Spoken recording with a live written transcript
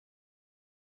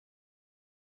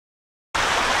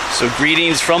So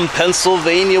greetings from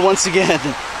Pennsylvania once again.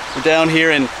 We're down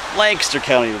here in Lancaster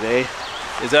County today.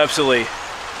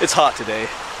 It's hot today.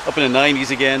 Up in the 90s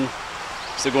again.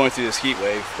 Still going through this heat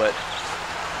wave, but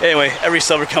anyway, every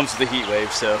summer comes with a heat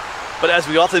wave, so. But as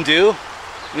we often do,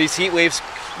 when these heat waves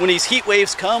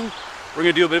come, we're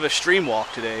gonna do a bit of a stream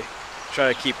walk today.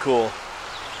 Try to keep cool.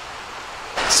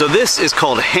 So this is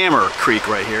called Hammer Creek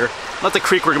right here. Not the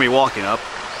creek we're gonna be walking up.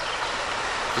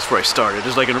 Just where I started.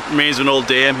 There's like a remains of an old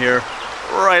dam here.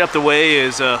 Right up the way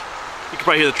is, you can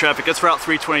probably hear the traffic. That's Route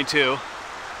 322.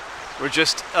 We're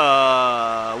just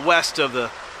west of the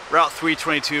Route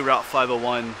 322, Route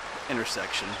 501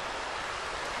 intersection.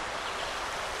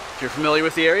 If you're familiar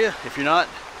with the area, if you're not,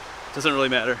 it doesn't really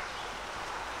matter.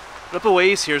 But up a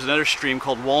ways, here's another stream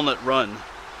called Walnut Run.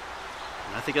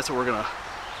 And I think that's what we're gonna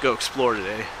go explore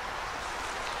today. I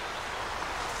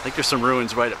think there's some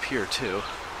ruins right up here too.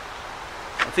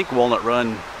 I think Walnut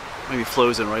Run maybe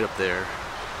flows in right up there.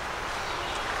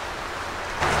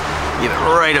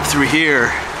 Yeah, right up through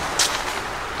here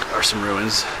are some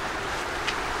ruins.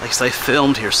 At least I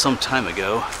filmed here some time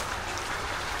ago.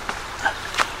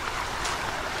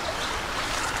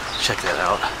 Check that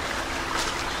out.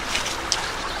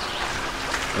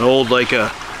 An old, like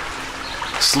a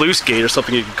sluice gate or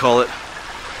something you could call it.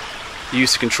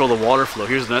 Used to control the water flow.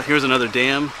 Here's another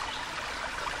dam.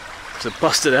 So it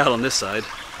busted out on this side.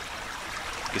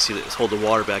 You can see that it's hold the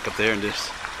water back up there, and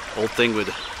this old thing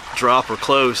would drop or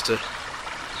close to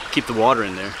keep the water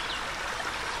in there.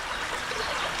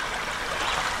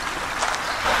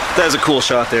 That is a cool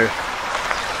shot there.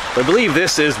 But I believe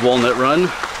this is Walnut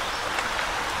Run.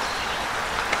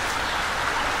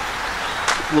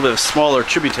 A little bit of smaller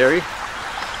tributary.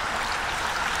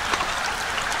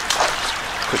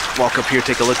 Quick walk up here,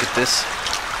 take a look at this.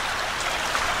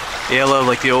 Yeah, I love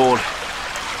like the old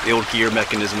gear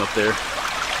mechanism up there.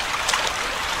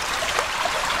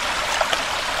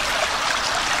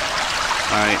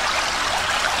 Alright.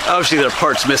 Obviously there are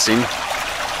parts missing.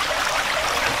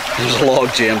 There's a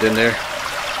log jammed in there.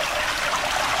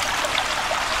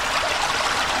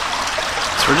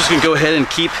 So we're just gonna go ahead and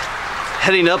keep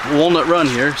heading up Walnut Run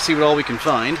here, see what all we can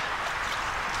find.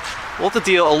 We'll have to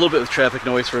deal a little bit with traffic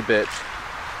noise for a bit,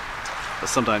 but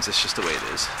sometimes it's just the way it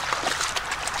is.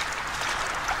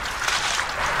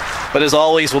 But as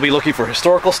always, we'll be looking for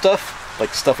historical stuff, like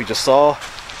the stuff we just saw.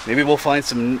 Maybe we'll find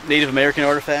some Native American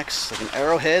artifacts, like an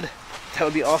arrowhead. That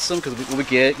would be awesome, because we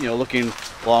get, you know, looking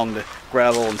along the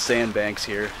gravel and sand banks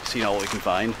here, seeing all we can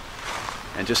find.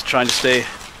 And just trying to stay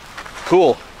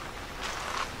cool,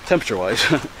 temperature-wise.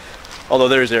 Although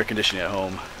there is air conditioning at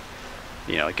home.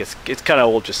 You know, it's kind of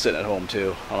old just sitting at home,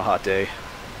 too, on a hot day.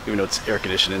 Even though it's air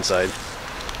conditioned inside.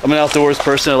 I'm an outdoors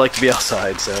person, I like to be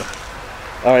outside, so.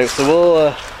 Alright,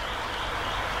 so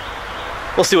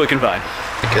we'll see what we can find.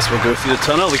 I guess we'll go through the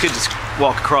tunnel. We could just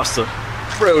walk across the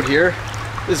road here.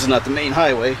 This is not the main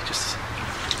highway, just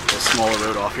a smaller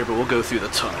road off here, but we'll go through the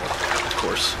tunnel, of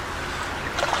course.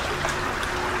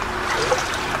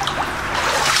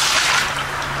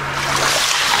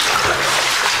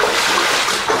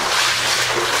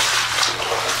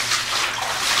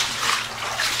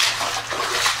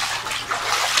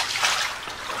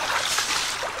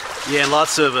 Yeah, and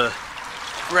lots of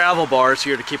gravel bars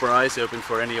here to keep our eyes open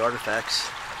for any artifacts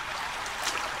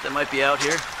that might be out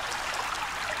here.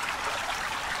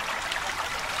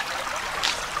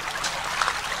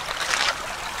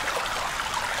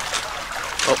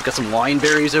 Oh, got some wine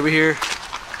berries over here.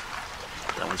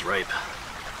 That one's ripe.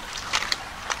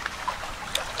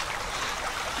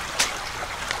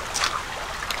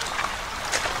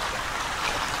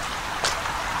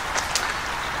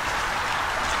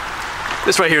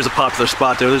 This right here is a popular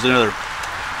spot though. There's another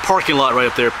parking lot right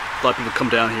up there. A lot of people come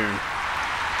down here and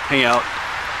hang out.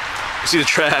 You see the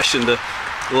trash and the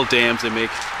little dams they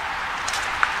make.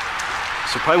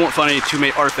 So probably won't find any too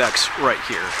many artifacts right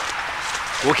here.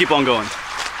 We'll keep on going.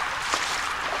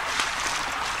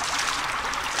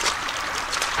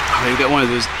 We've got one of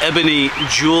those ebony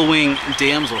jewel wing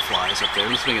damselflies up there.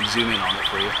 I'm just going to zoom in on it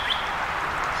for you.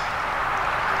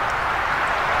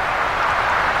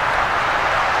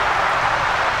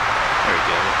 There we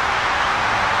go.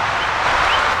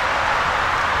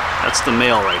 That's the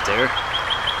male right there.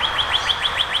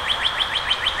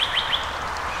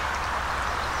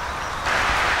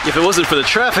 If it wasn't for the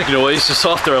traffic noise just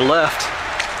off to our left,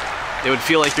 it would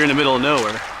feel like you're in the middle of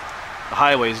nowhere. The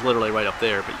highway is literally right up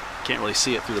there, but you can't really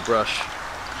see it through the brush.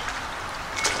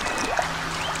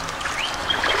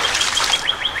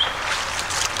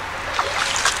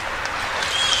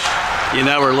 Yeah,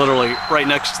 now we're literally right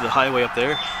next to the highway up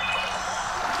there.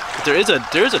 But there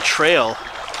is a trail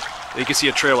You can see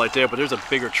a trail right there, but there's a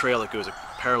bigger trail that goes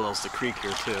parallels the creek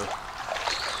here too.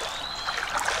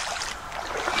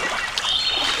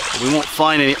 We won't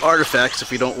find any artifacts if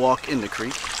we don't walk in the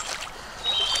creek.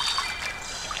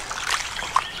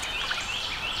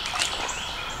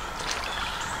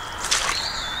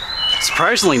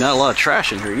 Surprisingly, not a lot of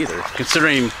trash in here either,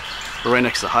 considering we're right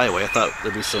next to the highway. I thought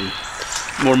there'd be some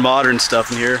more modern stuff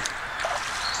in here.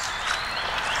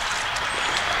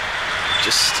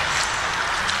 Just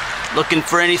looking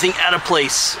for anything out of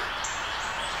place.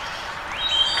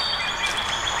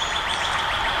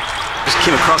 Just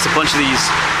came across a bunch of these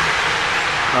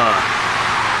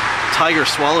tiger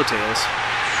swallowtails.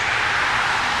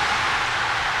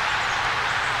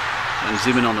 And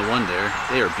zoom in on the one there.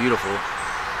 They are beautiful.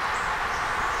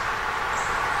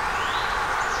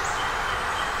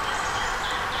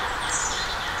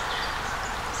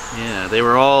 Yeah, they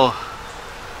were all,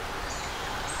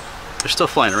 they're still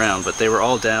flying around, but they were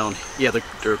all down. Yeah,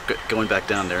 they're going back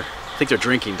down there. I think they're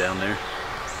drinking down there.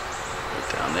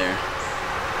 Right down there.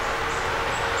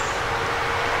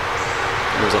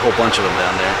 There was a whole bunch of them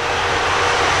down there.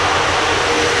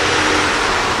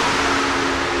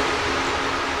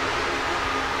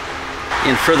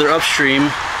 And further upstream,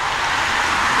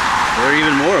 there are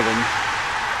even more of them.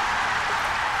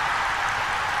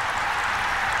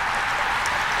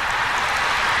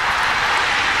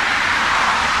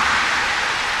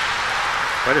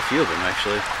 Quite a few of them,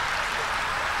 actually.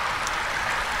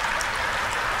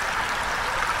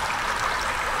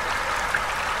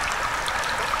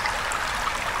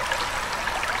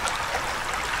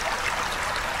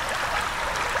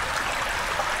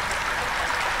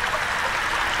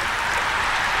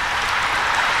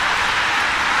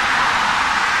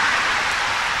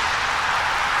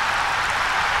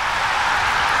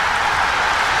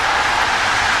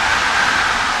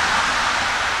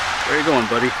 Where are you going,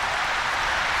 buddy?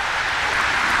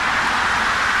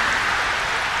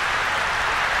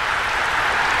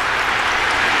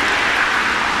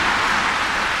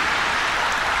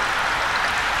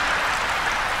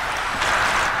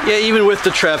 Yeah, even with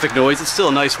the traffic noise, it's still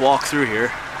a nice walk through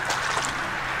here.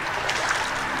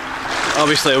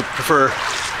 Obviously, I would prefer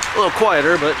a little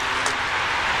quieter, but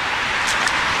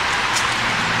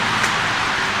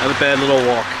not a bad little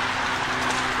walk.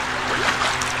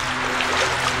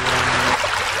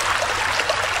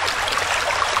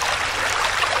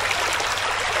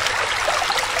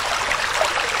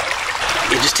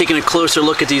 Yeah, just taking a closer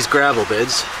look at these gravel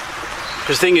beds.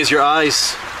 Because the thing is, your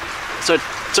eyes start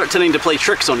tending to play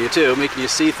tricks on you too, making you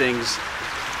see things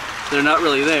that are not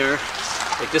really there.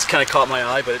 Like this kind of caught my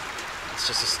eye, but it's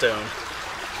just a stone.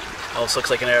 Almost looks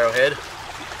like an arrowhead,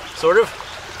 sort of,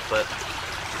 but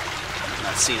I'm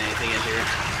not seeing anything in here.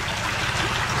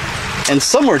 And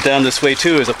somewhere down this way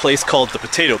too is a place called the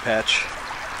Potato Patch.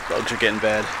 Bugs are getting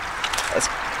bad.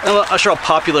 I'm not sure how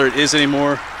popular it is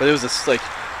anymore, but it was this like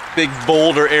big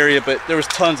boulder area, but there was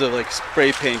tons of like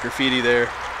spray paint graffiti there.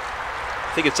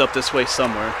 I think it's up this way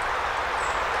somewhere.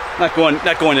 Not going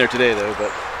there today though,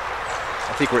 but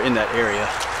I think we're in that area.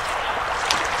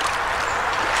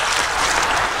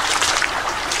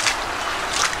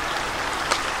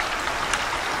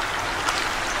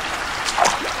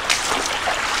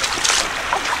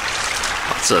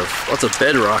 Lots of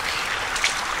bedrock.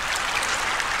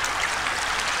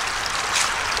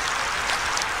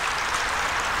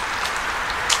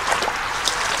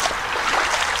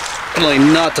 Definitely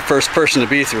not the first person to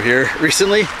be through here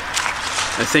recently.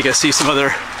 I think I see some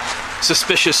other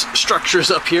suspicious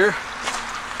structures up here.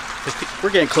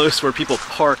 We're getting close to where people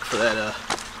park for that,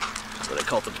 what I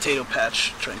call the Potato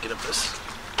Patch. Try and get up this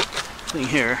thing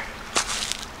here.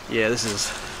 Yeah, this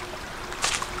is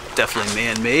definitely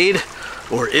man-made.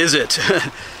 Or is it? Is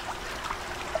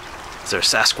there a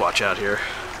Sasquatch out here?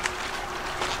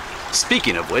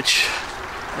 Speaking of which,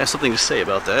 I have something to say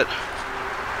about that.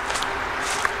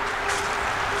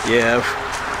 Yeah,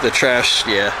 the trash,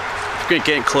 yeah. We're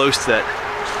getting close to that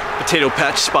Potato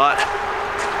Patch spot.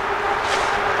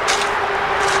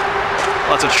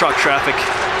 Lots of truck traffic.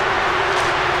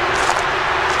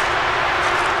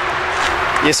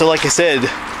 Yeah, so like I said,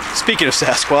 speaking of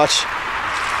Sasquatch,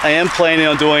 I am planning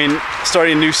on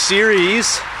starting a new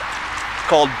series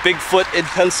called Bigfoot in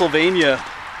Pennsylvania.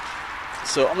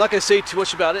 So I'm not going to say too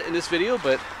much about it in this video,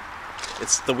 but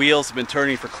the wheels have been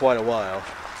turning for quite a while.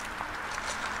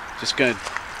 Just going to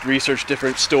research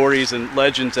different stories and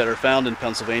legends that are found in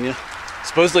Pennsylvania.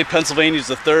 Supposedly Pennsylvania is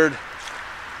the third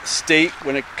state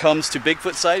when it comes to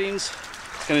Bigfoot sightings.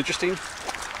 It's kind of interesting.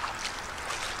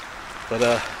 But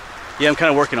yeah, I'm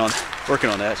kind of working on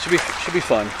that. Should be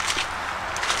fun.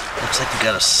 Looks like we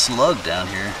got a slug down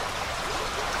here.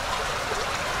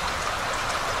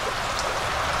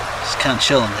 Just kind of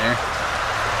chilling there.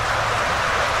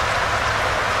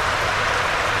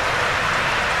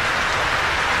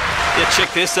 Yeah,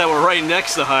 check this out. We're right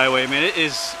next to the highway, man. It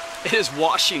is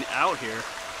washing out here.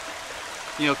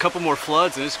 You know, a couple more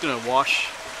floods and it's gonna wash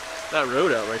that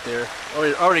road out right there.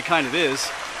 Already kind of is.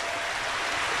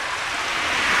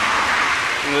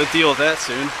 I'm gonna deal with that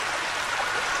soon.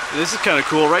 And this is kind of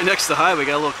cool. Right next to the highway,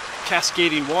 got a little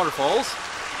cascading waterfalls.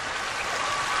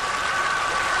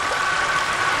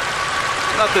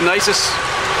 Not the nicest,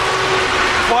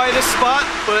 quietest spot,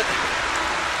 but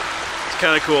it's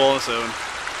kind of cool on its own.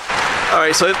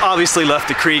 Alright, so I've obviously left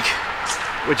the creek,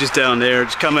 which is down there.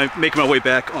 Just kind of making my way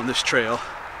back on this trail.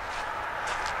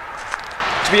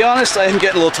 To be honest, I am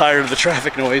getting a little tired of the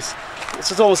traffic noise. This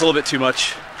is almost a little bit too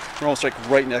much. We're almost like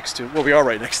right next to, well, we are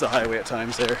right next to the highway at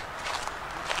times there.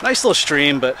 Nice little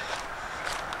stream, but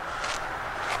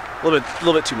a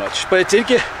little bit too much. But it did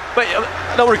get, but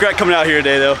I don't regret coming out here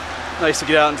today though. Nice to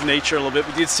get out into nature a little bit.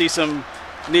 We did see some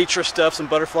nature stuff, some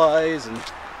butterflies and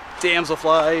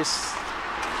damselflies,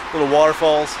 little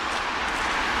waterfalls,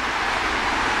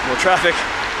 more traffic,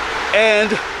 and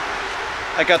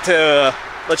I got to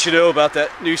let you know about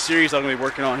that new series I'm going to be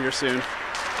working on here soon.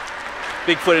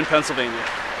 Bigfoot in Pennsylvania.